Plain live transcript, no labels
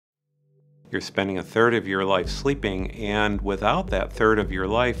You're spending a third of your life sleeping, and without that third of your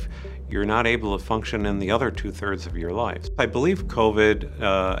life, you're not able to function in the other 2/3 of your life. I believe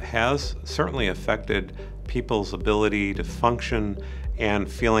COVID has certainly affected people's ability to function and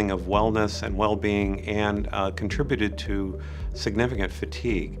feeling of wellness and well-being, and contributed to significant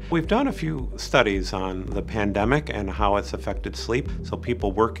fatigue. We've done a few studies on the pandemic and how it's affected sleep. So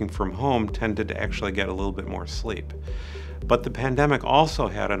people working from home tended to actually get a little bit more sleep. But the pandemic also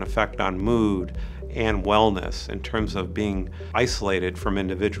had an effect on mood and wellness in terms of being isolated from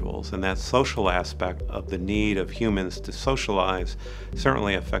individuals, and that social aspect of the need of humans to socialize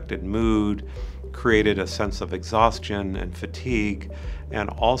certainly affected mood, created a sense of exhaustion and fatigue, and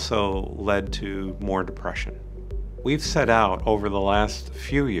also led to more depression. We've set out over the last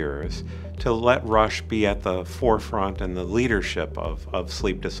few years to let Rush be at the forefront and the leadership of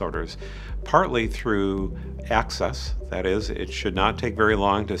sleep disorders, partly through access, that is, it should not take very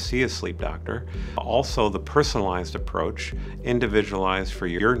long to see a sleep doctor. Also the personalized approach, individualized for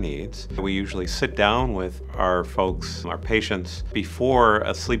your needs. We usually sit down with our folks, our patients, before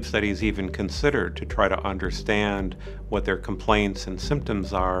a sleep study is even considered to try to understand what their complaints and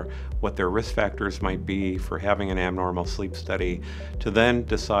symptoms are, what their risk factors might be for having an abnormal sleep study, to then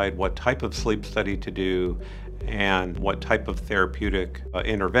decide what type of sleep study to do and what type of therapeutic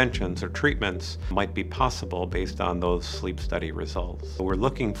interventions or treatments might be possible based on those sleep study results. So we're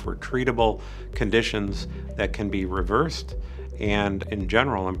looking for treatable conditions that can be reversed and in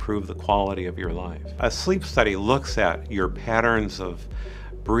general improve the quality of your life. A sleep study looks at your patterns of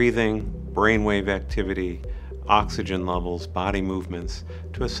breathing, brainwave activity, oxygen levels, body movements,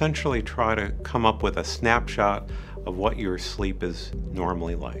 to essentially try to come up with a snapshot of what your sleep is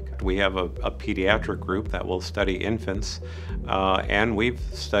normally like. We have a pediatric group that will study infants, and we've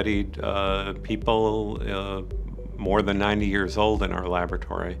studied people more than 90 years old in our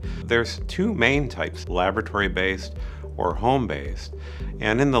laboratory. There's two main types, laboratory-based or home-based,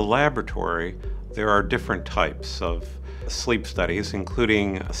 and in the laboratory there are different types of sleep studies,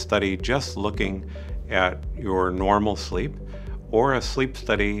 including a study just looking at your normal sleep, or a sleep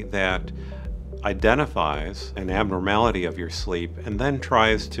study that identifies an abnormality of your sleep and then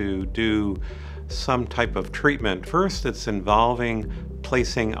tries to do some type of treatment. First, it's involving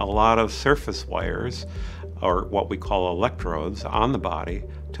placing a lot of surface wires, or what we call electrodes, on the body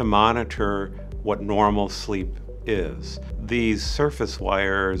to monitor what normal sleep is. These surface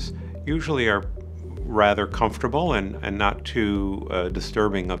wires usually are rather comfortable and not too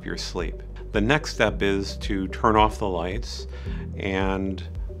disturbing of your sleep. The next step is to turn off the lights and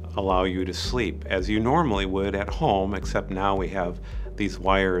allow you to sleep as you normally would at home, except now we have these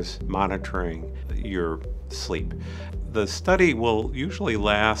wires monitoring your sleep. The study will usually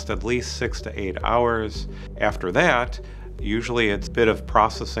last at least 6 to 8 hours. After that, usually it's a bit of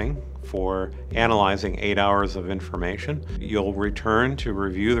processing for analyzing 8 hours of information. You'll return to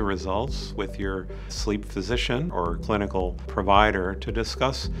review the results with your sleep physician or clinical provider to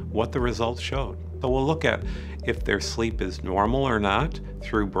discuss what the results showed. So we'll look at if their sleep is normal or not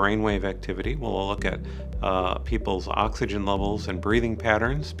through brainwave activity. We'll look at people's oxygen levels and breathing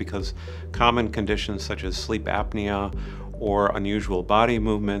patterns, because common conditions such as sleep apnea or unusual body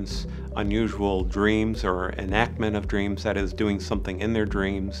movements, unusual dreams or enactment of dreams, that is doing something in their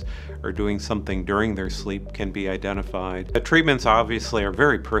dreams or doing something during their sleep, can be identified. The treatments obviously are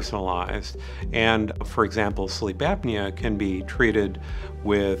very personalized, and for example, sleep apnea can be treated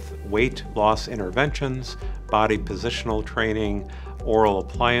with weight loss interventions, body positional training, oral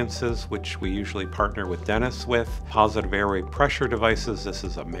appliances, which we usually partner with dentists with, positive airway pressure devices. This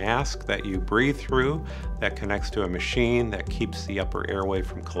is a mask that you breathe through that connects to a machine that keeps the upper airway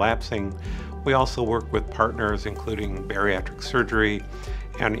from collapsing. We also work with partners including bariatric surgery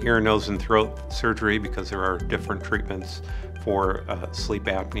and ear, nose, and throat surgery, because there are different treatments for sleep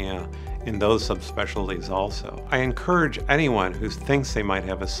apnea in those subspecialties also. I encourage anyone who thinks they might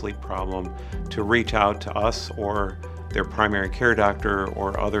have a sleep problem to reach out to us or their primary care doctor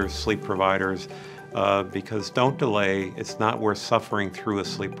or other sleep providers, because don't delay. It's not worth suffering through a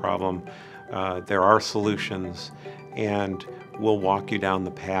sleep problem. There are solutions, and we'll walk you down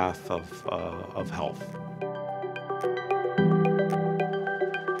the path of health.